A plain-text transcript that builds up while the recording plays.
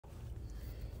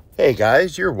Hey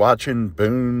guys, you're watching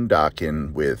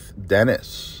Boondocking with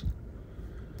Dennis.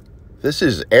 This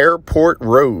is Airport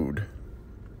Road.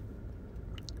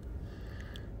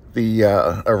 The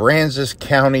Aransas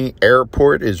County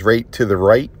Airport is right to the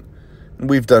right.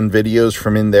 We've done videos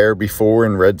from in there before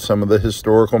and read some of the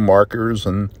historical markers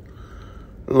and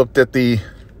looked at the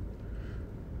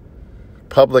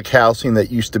public housing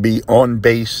that used to be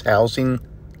on-base housing.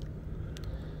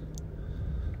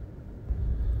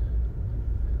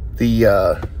 The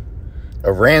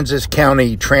Aransas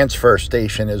County transfer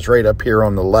station is right up here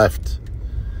on the left.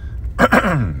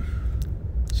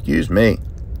 Excuse me.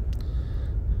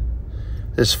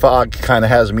 This fog kind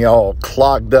of has me all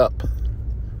clogged up.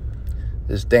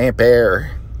 This damp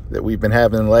air that we've been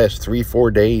having the last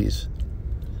 3-4 days.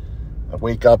 I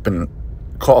wake up and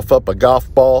cough up a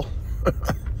golf ball.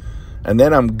 And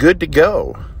then I'm good to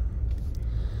go.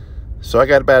 So I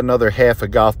got about another half a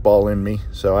golf ball in me.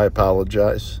 So I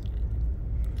apologize.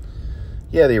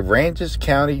 Yeah, the Aransas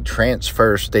County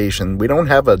transfer station. We don't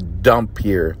have a dump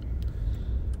here.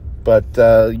 But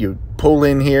you pull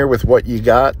in here with what you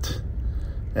got.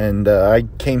 And I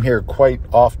came here quite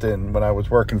often when I was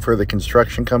working for the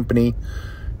construction company.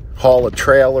 Haul a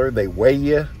trailer, they weigh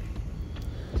you.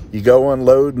 You go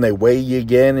unload and they weigh you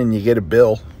again and you get a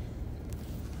bill.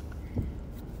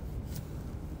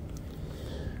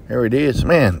 There it is.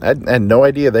 Man, I had no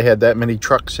idea they had that many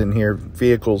trucks in here,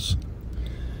 vehicles.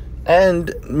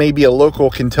 And maybe a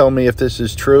local can tell me if this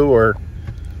is true, or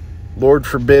Lord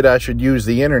forbid I should use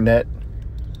the internet.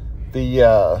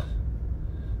 The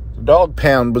dog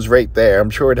pound was right there. I'm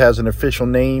sure it has an official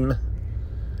name,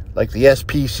 like the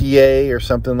SPCA or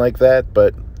something like that.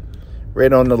 But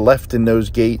right on the left in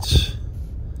those gates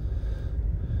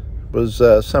was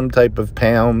some type of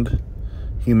pound.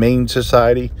 Humane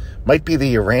Society. Might be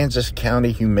the Aransas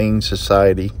County Humane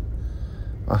Society.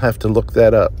 I'll have to look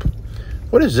that up.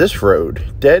 What is this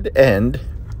road? Dead End.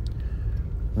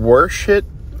 Wishert.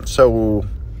 So,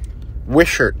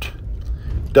 Wishert.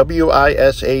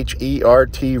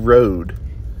 Wishert Road.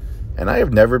 And I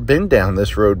have never been down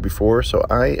this road before, so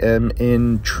I am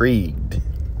intrigued.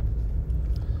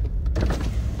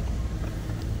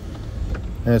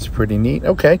 That's pretty neat.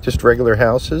 Okay, just regular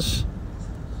houses.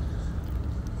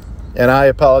 And I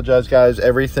apologize, guys.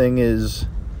 Everything is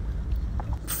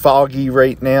foggy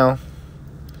right now.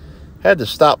 Had to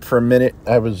stop for a minute.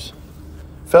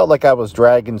 Felt like I was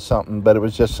dragging something, but it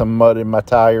was just some mud in my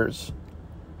tires.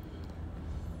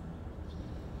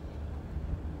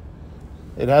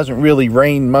 It hasn't really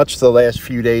rained much the last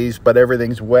few days, but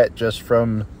everything's wet just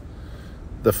from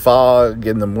the fog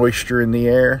and the moisture in the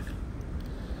air.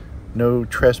 No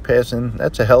trespassing.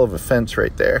 That's a hell of a fence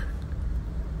right there.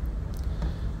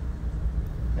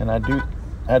 And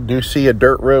I do see a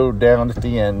dirt road down at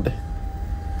the end.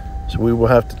 So we will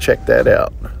have to check that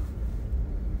out.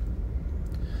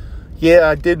 Yeah,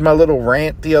 I did my little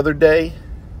rant the other day.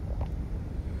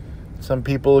 Some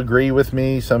people agree with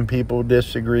me, some people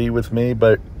disagree with me,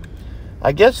 but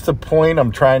I guess the point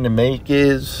I'm trying to make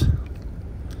is,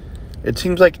 it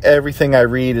seems like everything I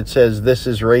read, it says this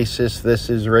is racist, this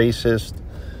is racist.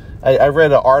 I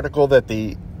read an article that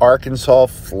the Arkansas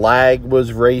flag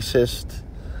was racist.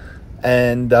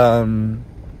 And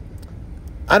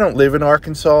I don't live in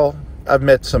Arkansas. I've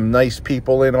met some nice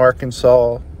people in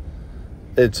Arkansas.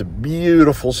 It's a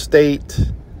beautiful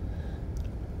state.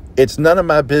 It's none of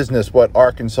my business what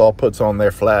Arkansas puts on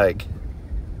their flag.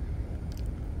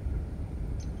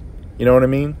 You know what I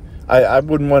mean? I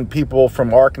wouldn't want people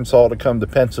from Arkansas to come to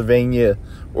Pennsylvania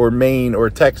or Maine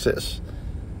or Texas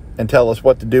and tell us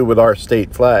what to do with our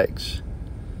state flags.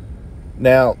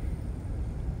 Now,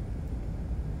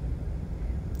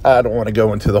 I don't want to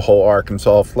go into the whole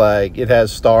Arkansas flag. It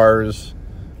has stars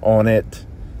on it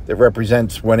that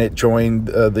represents when it joined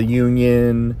the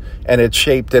Union. And it's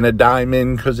shaped in a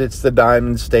diamond because it's the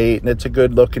Diamond State. And it's a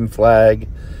good-looking flag.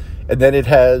 And then it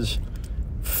has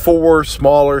 4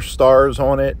 smaller stars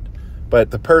on it. But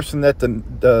the person that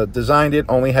designed it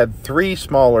only had 3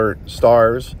 smaller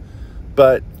stars.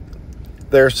 But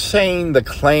they're saying the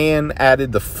Klan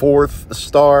added the 4th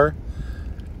star,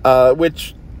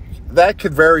 which that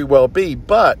could very well be,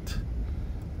 but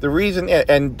the reason,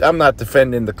 and I'm not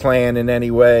defending the Klan in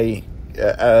any way,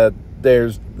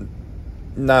 there's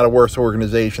not a worse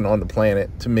organization on the planet,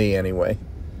 to me anyway,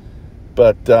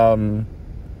 but the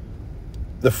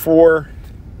 4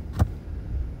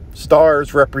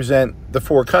 stars represent the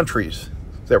 4 countries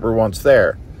that were once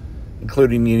there,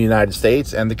 including the United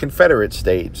States and the Confederate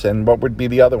States, and what would be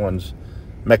the other ones?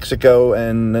 Mexico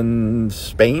and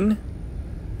Spain?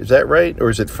 Is that right?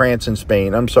 Or is it France and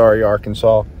Spain? I'm sorry,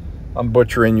 Arkansas. I'm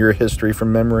butchering your history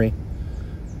from memory.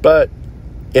 But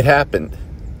it happened.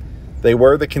 They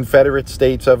were the Confederate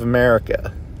States of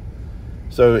America.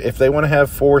 So if they want to have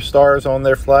 4 stars on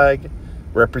their flag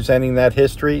representing that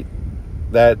history,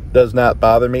 that does not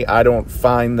bother me. I don't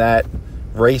find that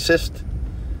racist.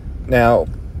 Now,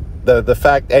 the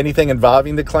fact anything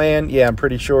involving the Klan, yeah, I'm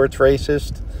pretty sure it's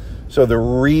racist. So the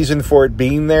reason for it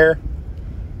being there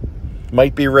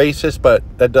might be racist, but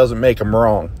that doesn't make them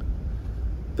wrong.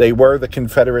 They were the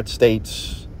Confederate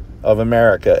States of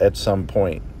America at some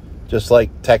point, just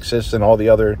like Texas and all the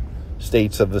other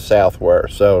states of the South were.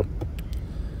 So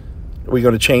are we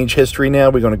going to change history now?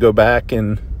 We're going to go back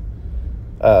and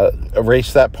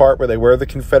erase that part where they were the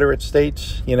Confederate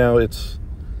States? You know, it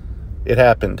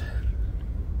happened.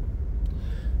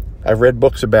 I've read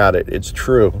books about it. It's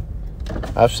true.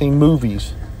 I've seen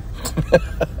movies.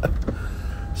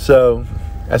 So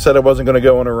I said I wasn't going to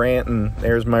go on a rant, and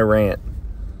there's my rant.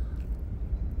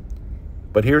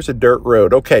 But here's a dirt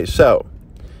road. Okay, so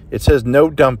it says no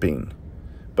dumping,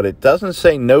 but it doesn't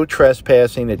say no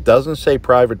trespassing. It doesn't say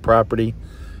private property.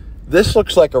 This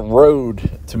looks like a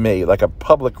road to me, like a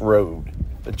public road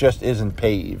that just isn't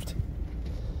paved,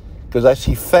 because I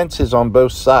see fences on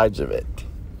both sides of it.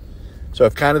 So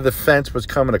if kind of the fence was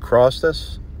coming across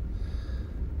us.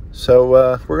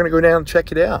 So we're going to go down and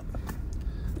check it out,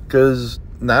 because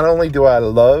not only do I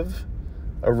love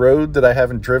a road that I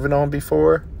haven't driven on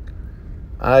before,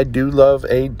 I do love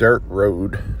a dirt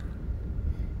road.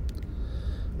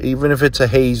 Even if it's a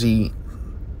hazy,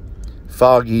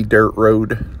 foggy dirt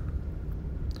road.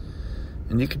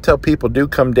 And you can tell people do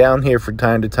come down here from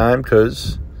time to time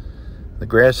because the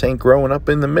grass ain't growing up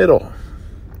in the middle.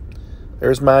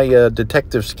 There's my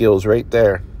detective skills right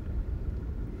there.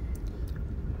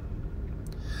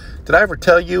 Did I ever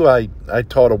tell you I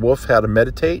taught a wolf how to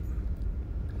meditate?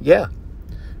 Yeah.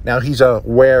 Now he's a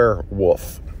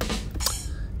werewolf.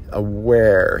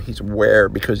 He's aware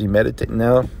because he meditates.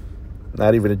 No,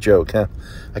 not even a joke, huh?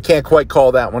 I can't quite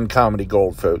call that one comedy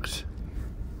gold, folks.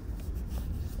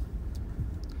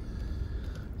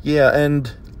 Yeah,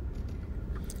 and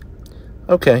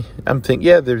okay, I'm thinking,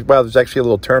 yeah, there's actually a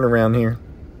little turnaround here.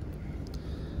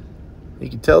 You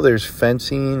can tell there's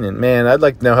fencing, and man, I'd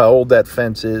like to know how old that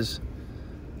fence is.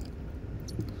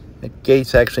 The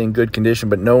gate's actually in good condition,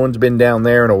 but no one's been down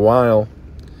there in a while.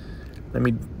 Let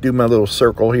me do my little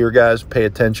circle here, guys. Pay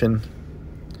attention.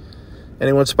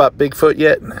 Anyone spot Bigfoot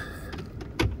yet?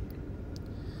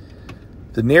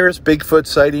 The nearest Bigfoot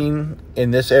sighting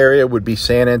in this area would be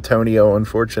San Antonio,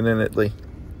 unfortunately.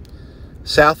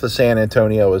 South of San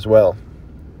Antonio as well.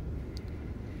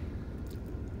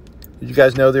 Did you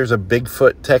guys know there's a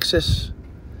Bigfoot, Texas?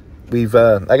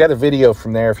 I got a video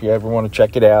from there if you ever want to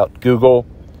check it out. Google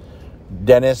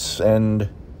Dennis and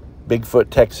Bigfoot,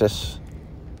 Texas.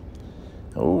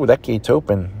 Oh, that gate's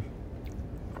open.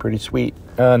 Pretty sweet.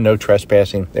 No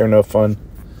trespassing. They're no fun.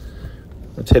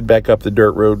 Let's head back up the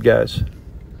dirt road, guys.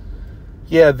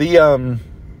 Yeah, the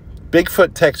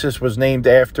Bigfoot, Texas was named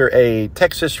after a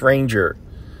Texas Ranger.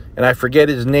 And I forget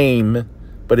his name,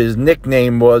 but his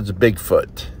nickname was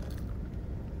Bigfoot.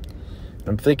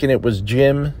 I'm thinking it was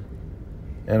Jim,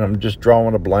 and I'm just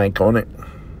drawing a blank on it.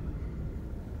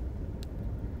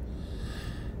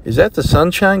 Is that the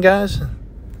sunshine, guys?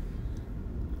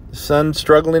 The sun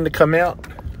struggling to come out.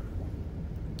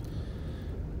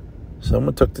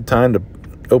 Someone took the time to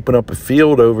open up a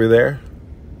field over there.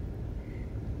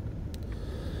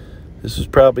 This is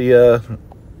probably a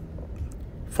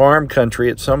farm country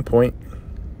at some point.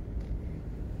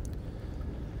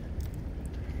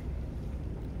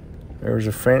 There's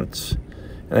a fence.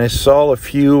 And I saw a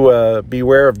few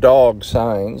beware of dog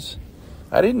signs.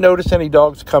 I didn't notice any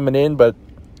dogs coming in, but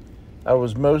I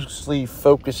was mostly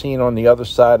focusing on the other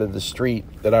side of the street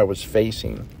that I was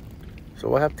facing. So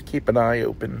we'll have to keep an eye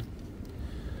open.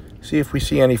 See if we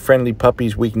see any friendly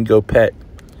puppies we can go pet,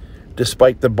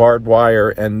 despite the barbed wire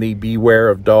and the beware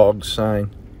of dogs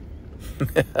sign.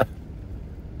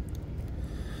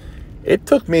 It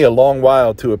took me a long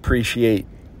while to appreciate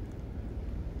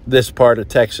this part of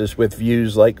Texas with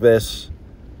views like this.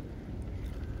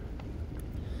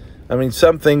 I mean,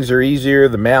 some things are easier.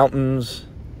 The mountains,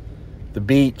 the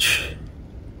beach.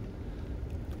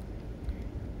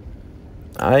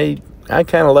 I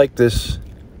kind of like this.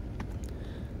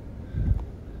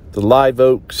 The live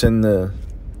oaks and the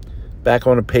back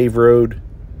on a paved road.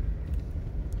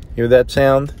 Hear that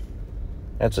sound?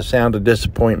 That's a sound of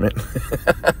disappointment.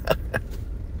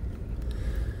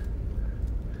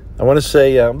 I want to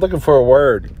say, I'm looking for a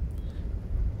word.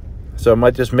 So I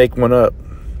might just make one up.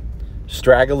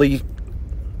 Straggly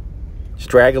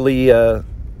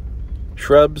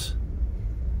shrubs.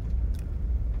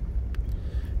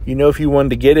 You know, if you wanted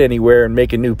to get anywhere and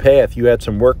make a new path, you had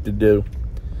some work to do,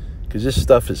 because this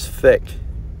stuff is thick.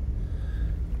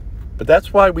 But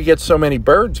that's why we get so many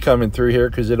birds coming through here,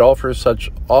 because it offers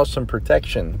such awesome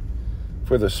protection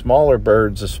for the smaller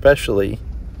birds especially.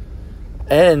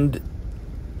 And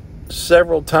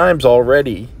several times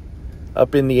already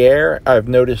up in the air, I've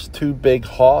noticed 2 big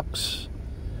hawks,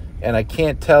 and I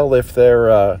can't tell if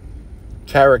they're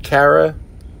caracara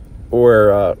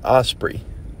or osprey.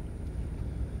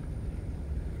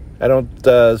 I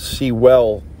don't see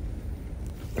well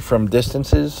from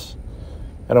distances.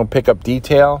 I don't pick up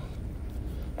detail.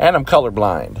 And I'm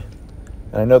colorblind.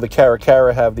 And I know the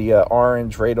caracara have the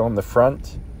orange right on the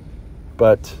front,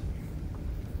 but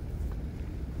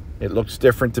it looks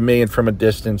different to me, and from a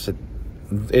distance,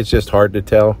 it's just hard to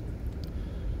tell.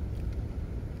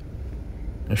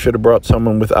 I should have brought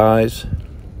someone with eyes.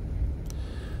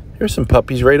 There's some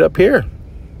puppies right up here.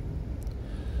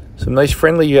 Some nice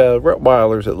friendly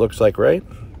Rottweilers, it looks like, right?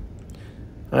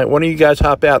 All right, one of you guys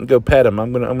hop out and go pet them.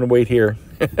 I'm gonna wait here.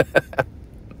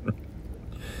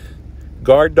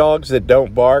 Guard dogs that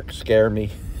don't bark scare me.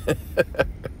 You're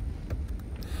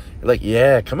like,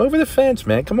 yeah, come over the fence,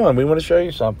 man. Come on, we want to show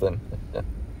you something.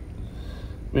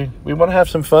 we want to have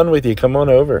some fun with you. Come on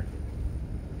over.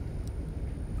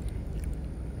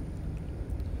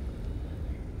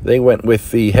 They went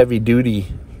with the heavy-duty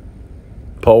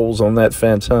poles on that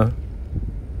fence, huh?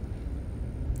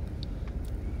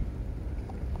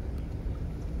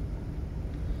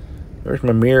 Where's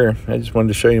my mirror? I just wanted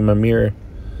to show you my mirror.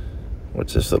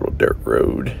 What's this little dirt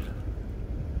road?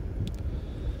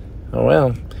 Oh,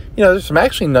 well. You know, there's some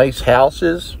actually nice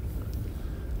houses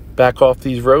back off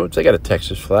these roads. They got a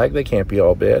Texas flag. They can't be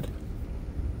all bad.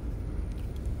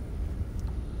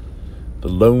 The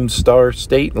Lone Star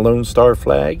State and Lone Star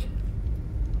flag.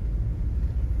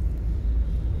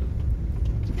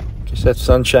 Guess that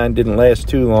sunshine didn't last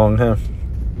too long, huh?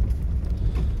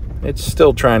 It's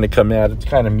still trying to come out. It's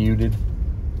kind of muted.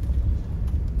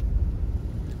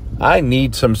 I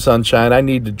need some sunshine. I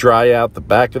need to dry out the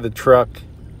back of the truck.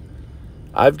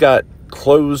 I've got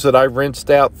clothes that I rinsed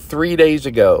out 3 days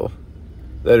ago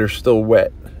that are still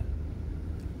wet.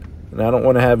 And I don't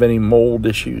want to have any mold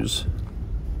issues.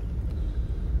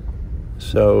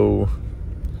 So,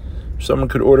 if someone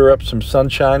could order up some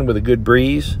sunshine with a good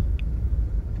breeze,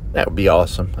 that would be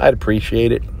awesome. I'd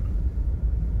appreciate it.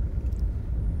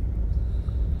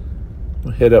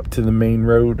 We'll head up to the main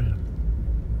road.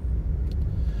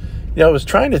 You know, I was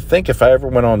trying to think if I ever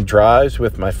went on drives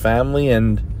with my family,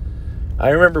 and I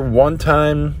remember one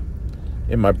time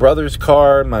in my brother's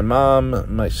car, my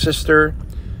mom, my sister,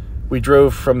 we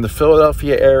drove from the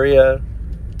Philadelphia area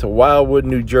to Wildwood,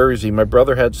 New Jersey. My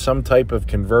brother had some type of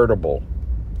convertible.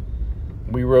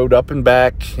 We rode up and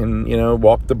back and, you know,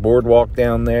 walked the boardwalk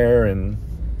down there, and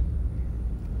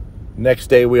next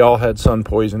day we all had sun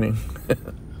poisoning.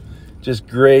 Just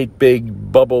great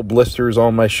big bubble blisters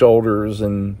on my shoulders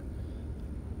and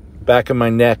back of my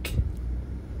neck.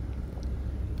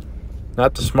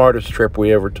 Not the smartest trip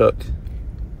we ever took.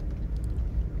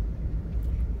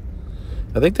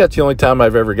 I think that's the only time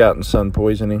I've ever gotten sun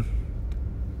poisoning.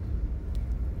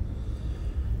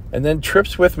 And then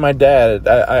trips with my dad.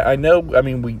 I know, I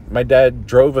mean, my dad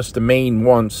drove us to Maine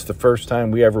once, the first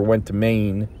time we ever went to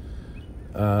Maine.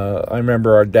 I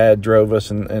remember our dad drove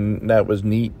us, and that was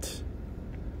neat.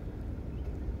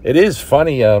 It is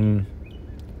funny, it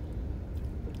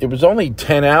was only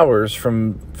 10 hours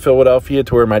from Philadelphia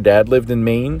to where my dad lived in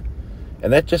Maine,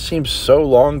 and that just seems so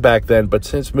long back then. But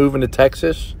since moving to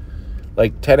Texas,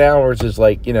 like 10 hours is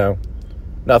like, you know,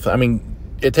 nothing. I mean,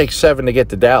 it takes 7 to get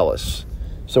to Dallas.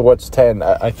 So what's 10?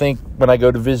 I think when I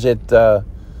go to visit the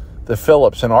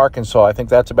Phillips in Arkansas, I think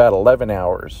that's about 11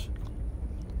 hours.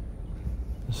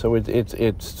 So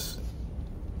it's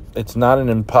not an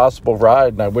impossible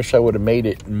ride, and I wish I would have made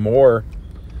it more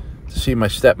to see my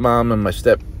stepmom and my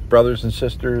stepbrothers and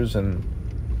sisters and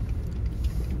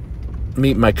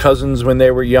meet my cousins when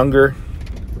they were younger.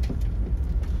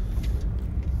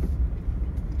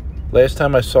 Last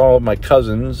time I saw my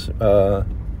cousins,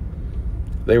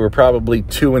 they were probably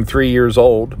 2 and 3 years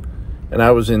old, and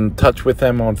I was in touch with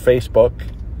them on Facebook,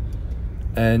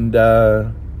 and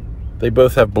they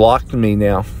both have blocked me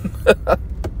now.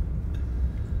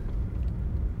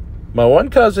 My one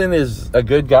cousin is a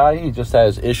good guy. He just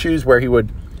has issues where he would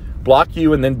block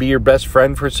you and then be your best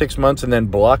friend for 6 months and then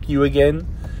block you again.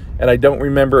 And I don't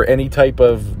remember any type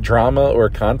of drama or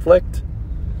conflict.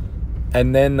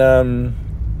 And then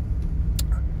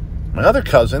my other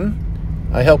cousin,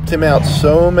 I helped him out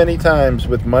so many times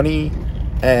with money,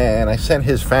 and I sent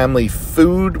his family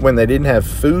food when they didn't have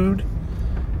food.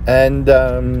 And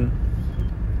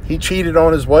he cheated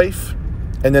on his wife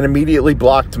and then immediately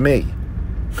blocked me.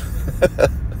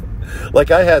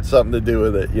 Like I had something to do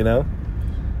with it, you know?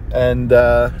 And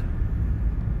then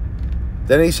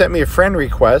he sent me a friend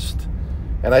request,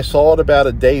 and I saw it about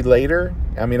a day later.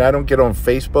 I mean, I don't get on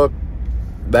Facebook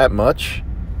that much.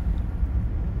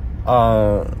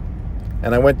 And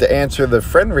I went to answer the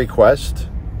friend request,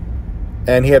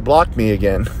 and he had blocked me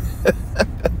again.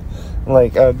 I'm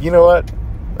like, you know what?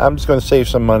 I'm just going to save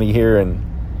some money here and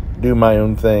do my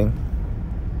own thing.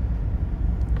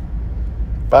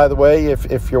 By the way,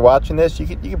 if you're watching this, you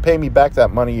can pay me back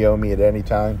that money you owe me at any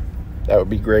time. That would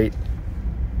be great.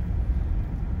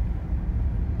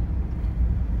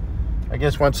 I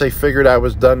guess once they figured I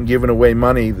was done giving away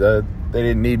money, they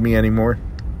didn't need me anymore.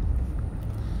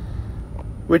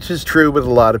 Which is true with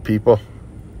a lot of people.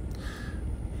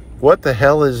 What the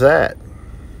hell is that?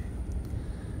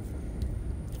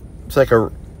 It's like a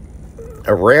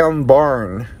round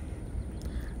barn.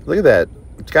 Look at that.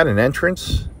 It's got an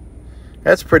entrance.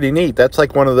 That's pretty neat. That's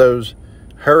like one of those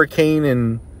hurricane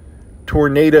and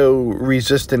tornado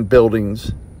resistant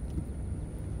buildings.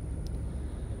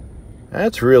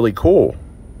 That's really cool.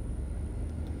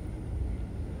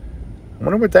 I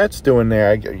wonder what that's doing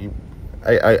there.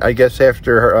 I guess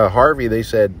after Harvey, they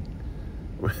said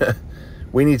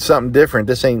we need something different.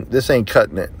 This ain't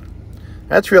cutting it.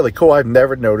 That's really cool. I've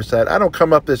never noticed that. I don't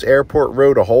come up this airport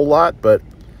road a whole lot, but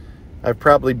I've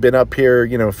probably been up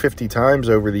here, 50 times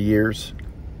over the years.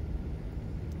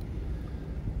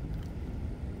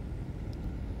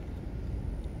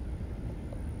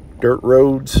 Dirt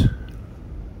roads.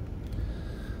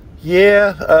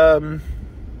 Yeah,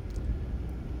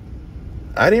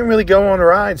 I didn't really go on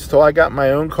rides till I got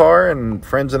my own car, and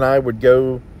friends and I would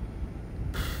go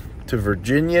to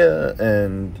Virginia,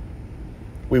 and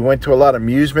we went to a lot of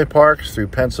amusement parks through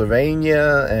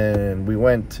Pennsylvania, and we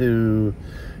went to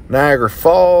Niagara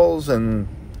Falls, and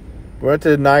we went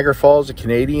to Niagara Falls, the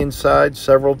Canadian side,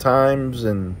 several times,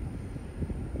 and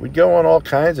we'd go on all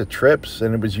kinds of trips,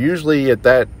 and it was usually at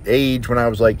that age when I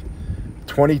was like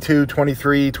 22,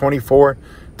 23, 24,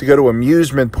 to go to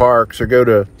amusement parks or go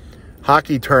to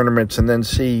hockey tournaments and then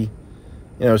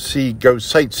go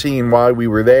sightseeing while we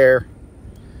were there.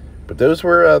 But those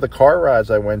were the car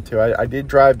rides I went to. I did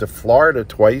drive to Florida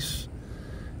twice,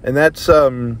 and that's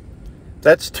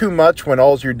too much when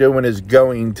all you're doing is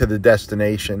going to the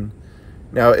destination.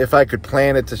 Now, if I could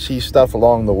plan it to see stuff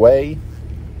along the way,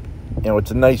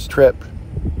 it's a nice trip.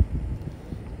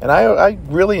 And I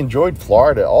really enjoyed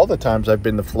Florida. All the times I've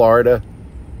been to Florida,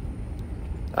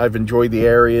 I've enjoyed the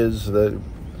areas, the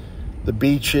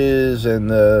beaches and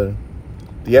the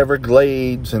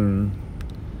Everglades and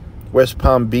West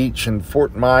Palm Beach and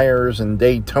Fort Myers and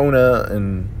Daytona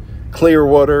and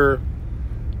Clearwater,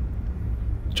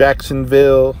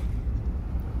 Jacksonville.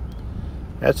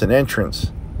 That's an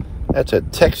entrance. That's a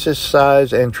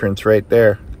Texas-size entrance right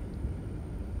there.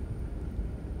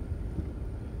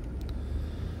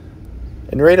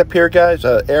 And right up here, guys,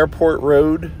 Airport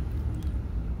Road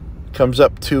comes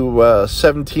up to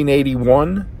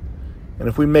 1781. And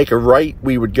if we make a right,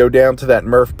 we would go down to that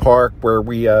Murph Park where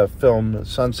we film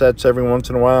sunsets every once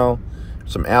in a while.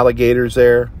 Some alligators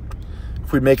there.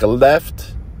 If we make a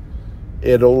left,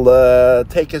 it'll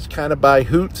take us kind of by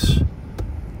Hoots,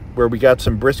 where we got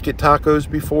some brisket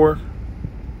tacos before.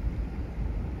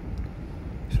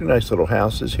 Some nice little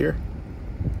houses here.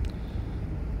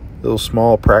 Little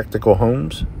small practical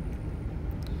homes.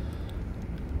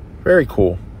 Very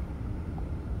cool.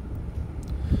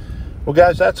 Well,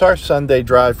 guys, that's our Sunday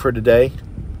drive for today.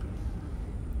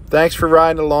 Thanks for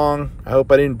riding along. I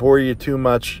hope I didn't bore you too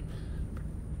much.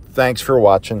 Thanks for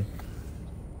watching.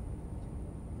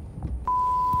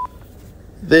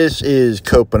 This is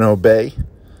Copano Bay.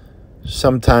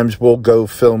 Sometimes we'll go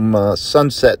film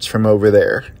sunsets from over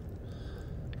there.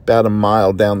 About a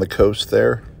mile down the coast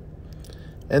there.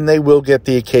 And they will get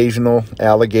the occasional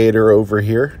alligator over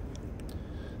here.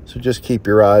 So just keep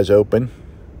your eyes open.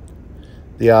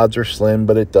 The odds are slim,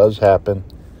 but it does happen.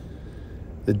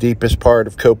 The deepest part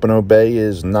of Copano Bay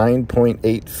is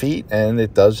 9.8 feet, and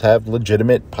it does have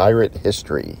legitimate pirate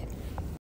history.